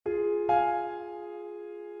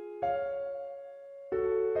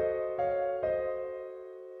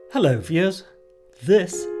Hello viewers,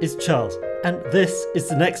 this is Charles and this is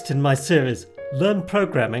the next in my series Learn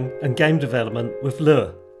Programming and Game Development with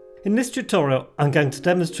LÖVE. In this tutorial I'm going to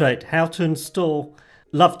demonstrate how to install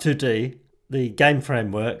Love2D, the game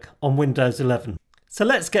framework, on Windows 11. So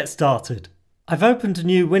let's get started. I've opened a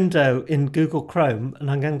new window in Google Chrome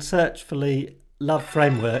and I'm going to search for the LÖVE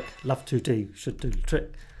framework. Love2D should do the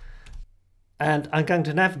trick. And I'm going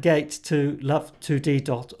to navigate to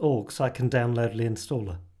love2d.org so I can download the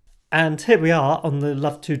installer. And here we are on the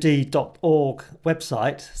love2d.org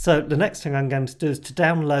website. So the next thing I'm going to do is to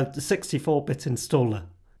download the 64-bit installer.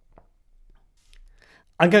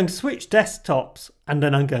 I'm going to switch desktops and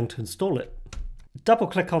then I'm going to install it. Double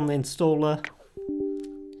click on the installer,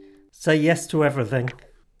 say yes to everything.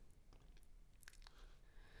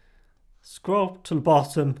 Scroll to the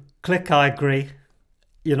bottom, click I agree.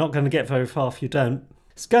 You're not going to get very far if you don't.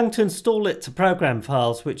 It's going to install it to program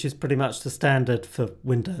files, which is pretty much the standard for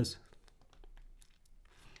Windows.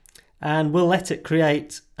 And we'll let it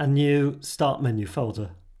create a new start menu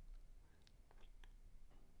folder.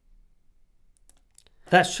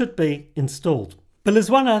 That should be installed. But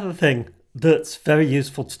there's one other thing that's very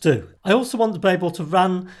useful to do. I also want to be able to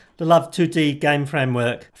run the Love2D game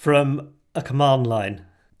framework from a command line.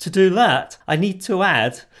 To do that, I need to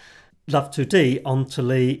add Love2D onto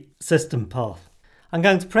the system path. I'm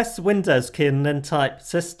going to press the Windows key and then type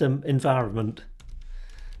system environment.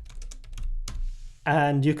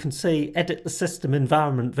 And you can see edit the system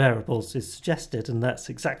environment variables is suggested, and that's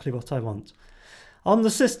exactly what I want. On the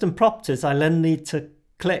system properties, I then need to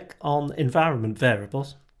click on environment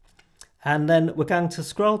variables. And then we're going to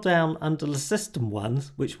scroll down under the system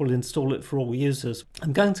ones, which will install it for all users.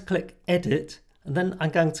 I'm going to click edit. And then I'm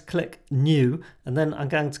going to click new, and then I'm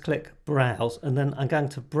going to click browse, and then I'm going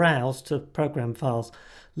to browse to program files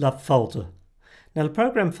LÖVE folder. Now the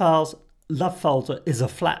program files LÖVE folder is a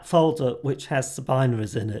flat folder which has the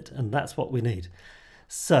binaries in it, and that's what we need.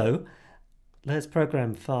 So there's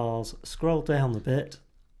program files, scroll down a bit.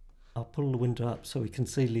 I'll pull the window up so we can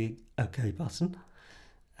see the OK button.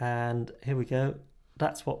 And here we go.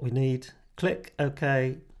 That's what we need. Click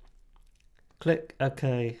OK, click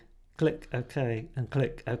OK, click OK and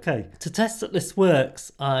click OK. To test that this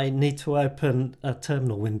works, I need to open a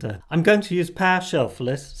terminal window. I'm going to use PowerShell for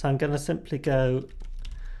this, so I'm going to simply go,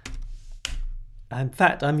 in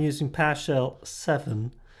fact I'm using PowerShell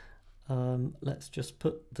 7. Let's just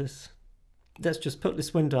put this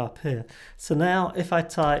window up here. So now if I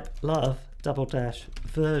type LÖVE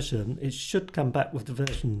 _version, it should come back with the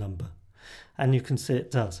version number, and you can see it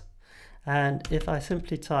does. And if I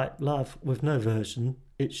simply type LÖVE with no version,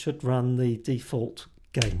 it should run the default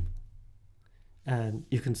game, and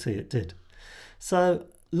you can see it did. So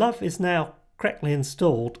LÖVE is now correctly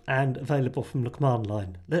installed and available from the command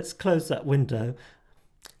line. Let's close that window.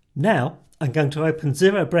 Now I'm going to open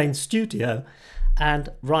ZeroBrane Studio and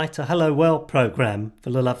write a Hello World program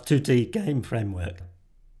for the Love2D game framework.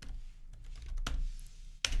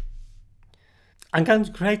 I'm going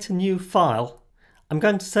to create a new file. I'm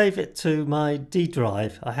going to save it to my D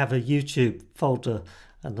drive. I have a YouTube folder,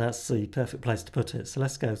 and that's the perfect place to put it. So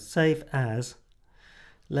let's go save as.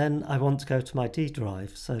 Then I want to go to my D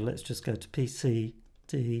drive. So let's just go to PC,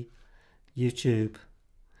 D, YouTube,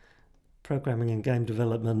 Programming and Game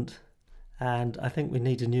Development. And I think we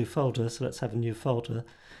need a new folder. So let's have a new folder.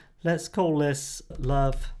 Let's call this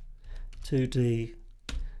Love2D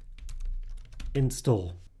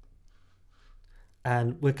install.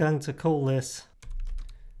 And we're going to call this,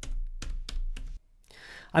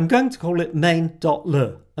 I'm going to call it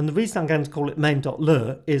main.lö, and the reason I'm going to call it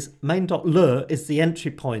main.lö is the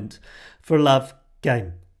entry point for a LÖVE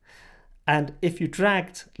game. And if you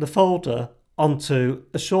dragged the folder onto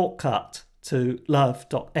a shortcut to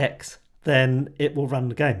LÖVE.x, then it will run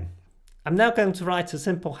the game. I'm now going to write a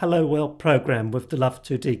simple Hello World program with the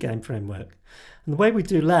Love2D game framework. And the way we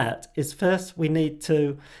do that is first we need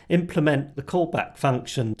to implement the callback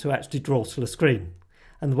function to actually draw to the screen.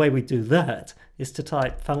 And the way we do that is to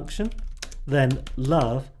type function, then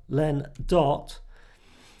LÖVE, then dot.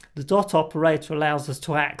 The dot operator allows us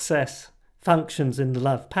to access functions in the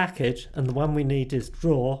LÖVE package, and the one we need is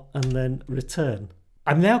draw and then return.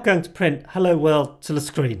 I'm now going to print Hello World to the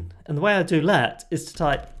screen. And the way I do that is to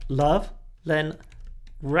type LÖVE, then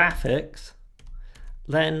graphics,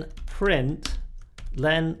 then print,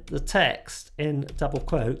 then the text in double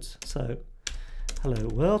quotes. So Hello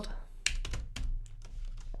World.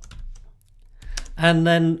 And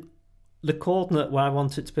then the coordinate where I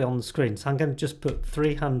want it to be on the screen. So I'm going to just put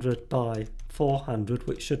 300 by 400,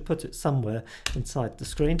 which should put it somewhere inside the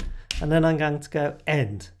screen. And then I'm going to go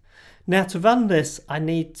end. Now to run this, I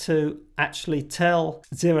need to actually tell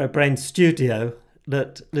ZeroBrane Studio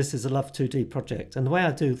that this is a Love2D project. And the way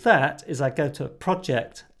I do that is I go to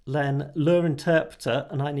Project, then LÖVE Interpreter,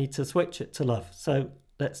 and I need to switch it to Love. So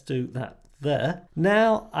let's do that there.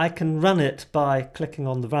 Now I can run it by clicking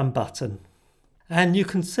on the Run button. And you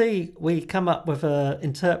can see we come up with an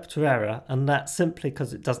interpreter error, and that's simply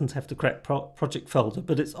because it doesn't have the correct project folder,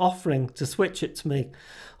 but it's offering to switch it to me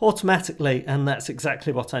automatically, and that's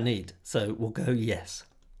exactly what I need. So we'll go yes.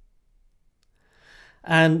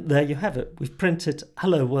 And there you have it. We've printed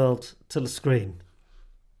Hello World to the screen.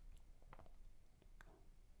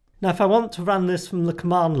 Now if I want to run this from the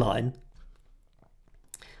command line,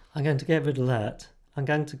 I'm going to get rid of that. I'm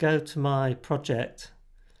going to go to my project,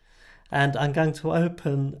 and I'm going to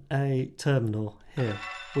open a terminal here,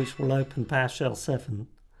 which will open PowerShell 7.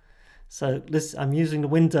 So this, I'm using the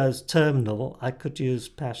Windows terminal. I could use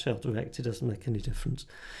PowerShell Direct, it doesn't make any difference.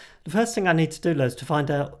 The first thing I need to do though is to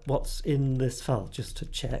find out what's in this file, just to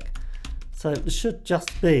check. So it should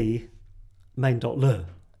just be main.lö,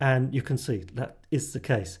 and you can see that is the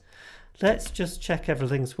case. Let's just check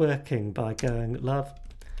everything's working by going love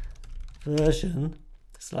version,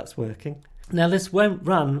 so that's working. Now this won't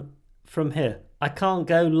run from here. I can't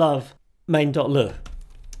go love main.lö.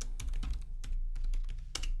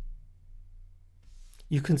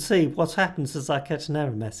 You can see what happens as I get an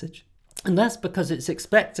error message. And that's because it's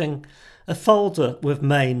expecting a folder with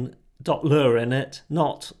main.lö in it,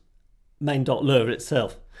 not main.lö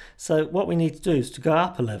itself. So what we need to do is to go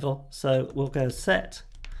up a level. So we'll go set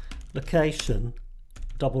location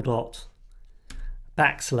 //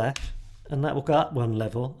 and that will go up one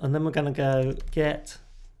level. And then we're going to go get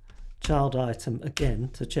child item again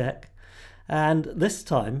to check, and this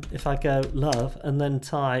time if I go love and then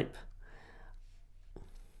type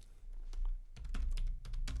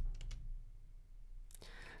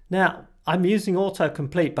now, I'm using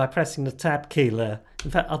autocomplete by pressing the tab key there. In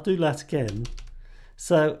fact, I'll do that again.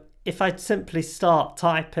 So if I simply start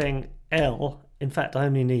typing L, in fact I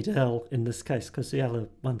only need L in this case because the other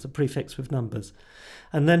ones are prefixed with numbers,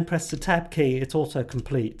 and then press the tab key, it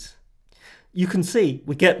autocompletes. You can see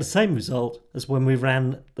we get the same result as when we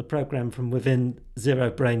ran the program from within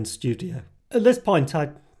ZeroBrane Studio. At this point, I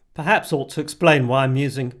perhaps ought to explain why I'm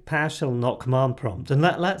using PowerShell, not command prompt, and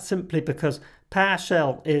that's simply because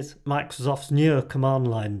PowerShell is Microsoft's newer command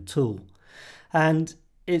line tool, and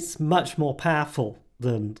it's much more powerful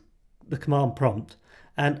than the command prompt,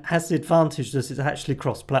 and has the advantage that it's actually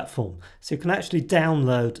cross-platform. So you can actually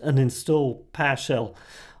download and install PowerShell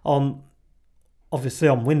on obviously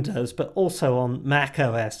on Windows, but also on Mac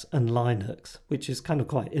OS and Linux, which is kind of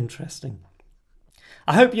quite interesting.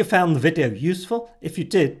 I hope you found the video useful. If you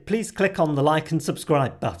did, please click on the like and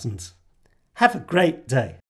subscribe buttons. Have a great day.